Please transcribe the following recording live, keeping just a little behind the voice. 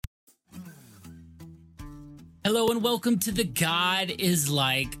Hello and welcome to the God is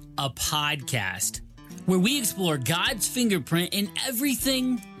Like a podcast, where we explore God's fingerprint in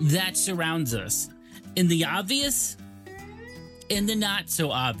everything that surrounds us, in the obvious, in the not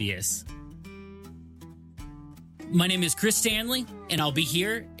so obvious. My name is Chris Stanley, and I'll be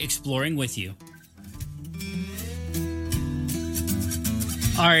here exploring with you.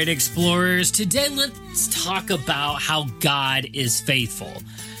 All right, explorers, today let's talk about how God is faithful.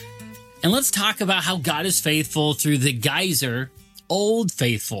 And let's talk about how God is faithful through the geyser, Old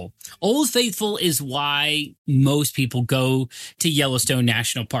Faithful. Old Faithful is why most people go to Yellowstone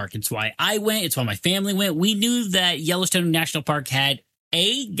National Park. It's why I went. It's why my family went. We knew that Yellowstone National Park had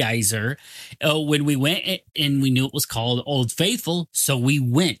a geyser when we went, and we knew it was called Old Faithful, so we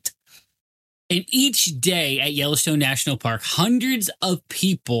went. And each day at Yellowstone National Park, hundreds of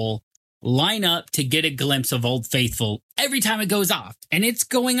people line up to get a glimpse of Old Faithful every time it goes off. And it's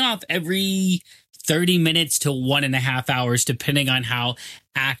going off every 30 minutes to 1.5 hours, depending on how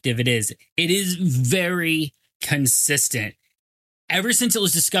active it is. It is very consistent. Ever since it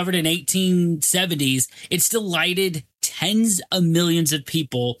was discovered in 1870s, it's delighted tens of millions of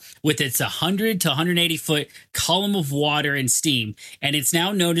people with its 100 to 180 foot column of water and steam. And it's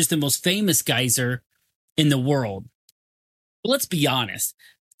now known as the most famous geyser in the world. But let's be honest.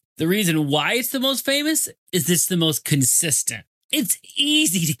 The reason why it's the most famous is it's the most consistent. It's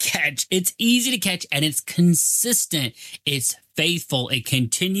easy to catch. And it's consistent. It's faithful. It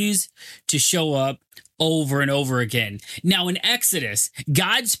continues to show up over and over again. Now, in Exodus,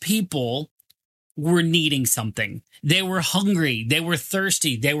 God's people were needing something. They were hungry. They were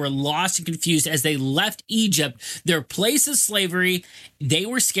thirsty. They were lost and confused as they left Egypt, their place of slavery. They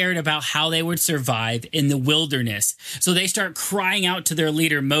were scared about how they would survive in the wilderness. So they start crying out to their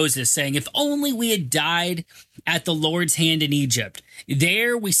leader, Moses, saying, if only we had died at the Lord's hand in Egypt.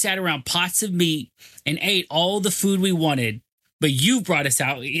 There we sat around pots of meat and ate all the food we wanted, but you brought us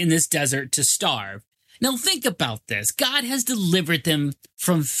out in this desert to starve. Now think about this. God has delivered them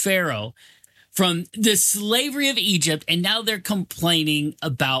from Pharaoh, from the slavery of Egypt, and now they're complaining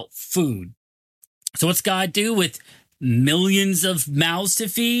about food. So what's God do with millions of mouths to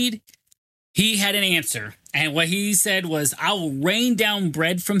feed? He had an answer. And what he said was, I will rain down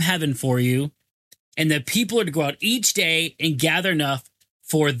bread from heaven for you, and the people are to go out each day and gather enough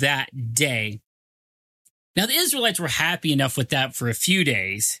for that day. Now, the Israelites were happy enough with that for a few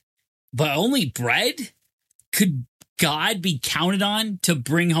days, but only bread? Could God be counted on to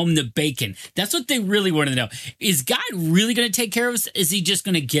bring home the bacon? That's what they really wanted to know. Is God really going to take care of us? Is he just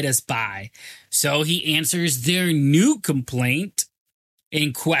going to get us by? So he answers their new complaint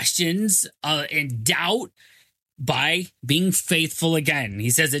and questions and doubt by being faithful again.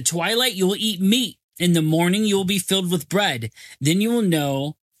 He says, at twilight you will eat meat. In the morning you will be filled with bread. Then you will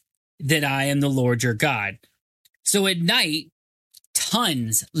know that I am the Lord your God. So at night,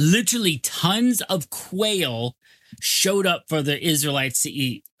 literally tons of quail showed up for the Israelites to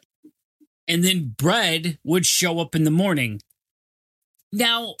eat. And then bread would show up in the morning.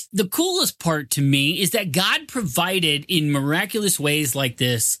 Now, the coolest part to me is that God provided in miraculous ways like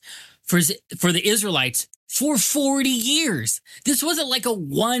this for the Israelites for 40 years. This wasn't like a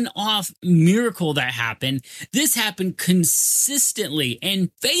one-off miracle that happened. This happened consistently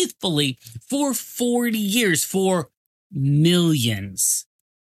and faithfully for 40 years, for millions.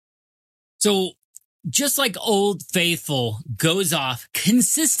 So just like Old Faithful goes off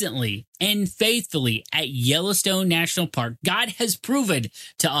consistently and faithfully at Yellowstone National Park, God has proven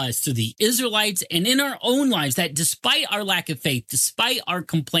to us through the Israelites and in our own lives that despite our lack of faith, despite our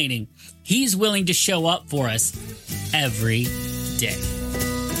complaining, he's willing to show up for us every day.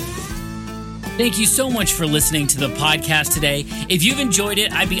 Thank you so much for listening to the podcast today. If you've enjoyed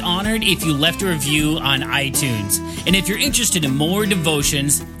it, I'd be honored if you left a review on iTunes. And if you're interested in more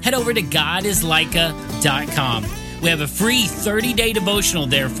devotions, head over to godisleica.com. We have a free 30-day devotional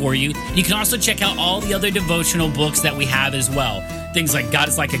there for you. You can also check out all the other devotional books that we have as well. Things like God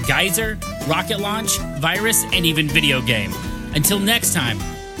is Like a Geyser, Rocket Launch, Virus, and even Video Game. Until next time,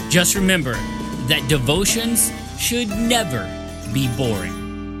 just remember that devotions should never be boring.